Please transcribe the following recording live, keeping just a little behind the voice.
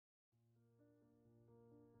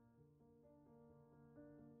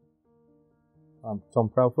I'm Tom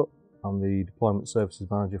Proudfoot. I'm the Deployment Services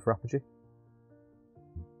Manager for Apogee.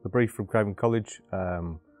 The brief from Craven College,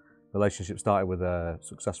 relationship started with a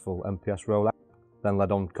successful MPS rollout, then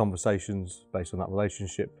led on conversations based on that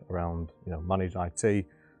relationship around managed IT,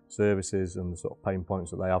 services and the sort of pain points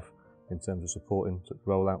that they have in terms of supporting such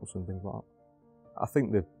rollouts and things like that. I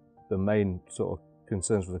think the main sort of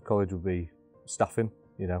concerns for the college would be staffing.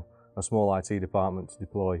 A small IT department to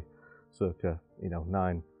deploy circa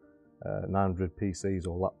 900 PCs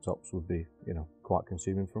or laptops would be quite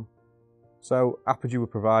consuming for them. So Apogee were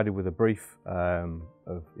provided with a brief of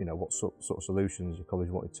what sort of solutions the college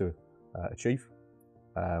wanted to achieve.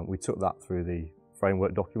 We took that through the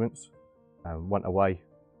framework documents, went away,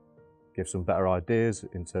 gave some better ideas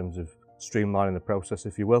in terms of streamlining the process,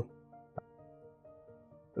 if you will.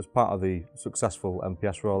 As part of the successful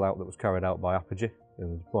MPS rollout that was carried out by Apogee in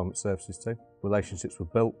the deployment services team, relationships were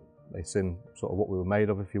built. They've seen sort of what we were made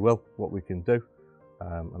of, if you will, what we can do,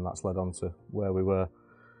 and that's led on to where we were,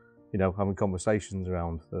 having conversations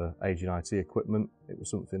around the aging IT equipment. It was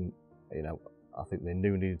something, I think they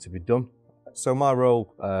knew needed to be done. So my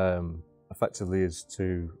role effectively is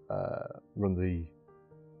to run the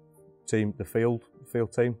team, the field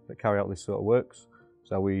team that carry out this sort of works.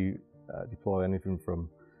 So we deploy anything from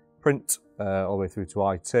print all the way through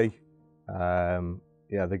to IT.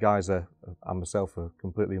 The guys and myself are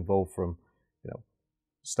completely involved from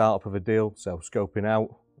start-up of a deal, so scoping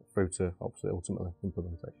out, through to obviously ultimately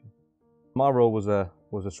implementation. My role was a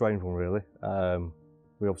strange one really.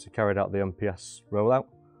 We obviously carried out the MPS rollout,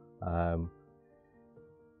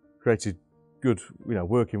 created good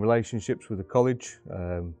working relationships with the college,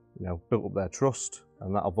 built up their trust,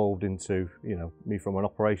 and that evolved into me from an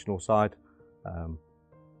operational side,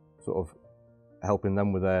 sort of helping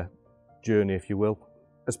them with their journey, if you will.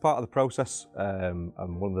 As part of the process, and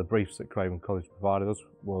one of the briefs that Craven College provided us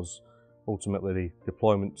was ultimately the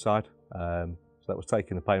deployment side. So that was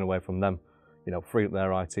taking the pain away from them, freeing up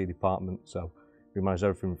their IT department. So we managed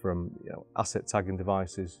everything from asset tagging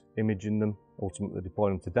devices, imaging them, ultimately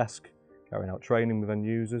deploying them to desk, carrying out training with end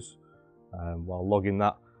users, while logging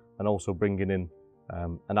that, and also bringing in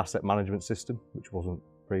an asset management system, which wasn't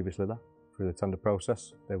previously there. Through the tender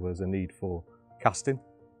process, there was a need for casting,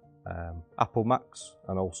 Apple Macs,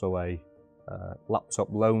 and also a laptop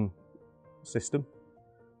loan system.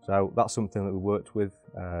 So that's something that we worked with.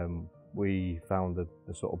 We found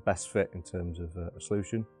the sort of best fit in terms of a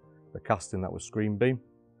solution. The casting, that was Screen Beam.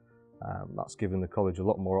 That's given the college a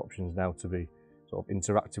lot more options now to be sort of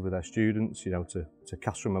interactive with their students, to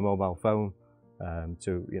cast from a mobile phone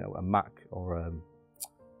to a Mac or a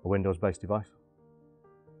Windows-based device.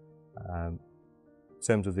 In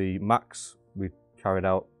terms of the Macs, we carried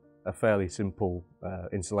out a fairly simple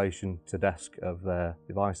installation to desk of their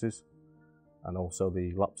devices, and also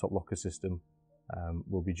the laptop locker system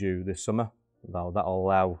will be due this summer. Now that will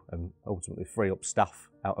allow and ultimately free up staff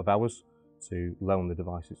out of hours to loan the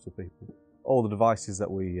devices to people. All the devices that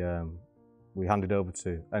we handed over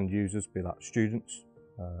to end users, be that students,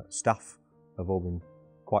 staff, have all been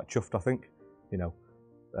quite chuffed, I think.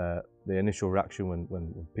 The initial reaction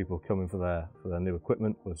when people were coming for their new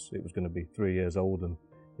equipment was it was going to be 3 years old and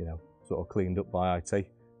sort of cleaned up by IT.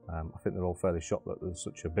 I think they're all fairly shocked that there's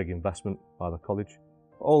such a big investment by the college.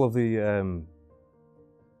 All of the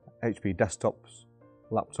HP desktops,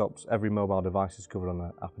 laptops, every mobile device is covered on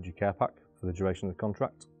the Apogee Care Pack for the duration of the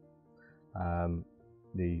contract.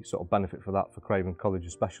 The sort of benefit for that, for Craven College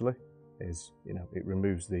especially, is it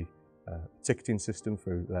removes the ticketing system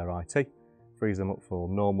through their IT, frees them up for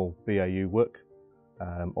normal BAU work.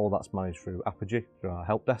 All that's managed through Apogee, through our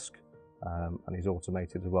help desk, and is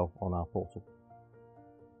automated as well on our portal.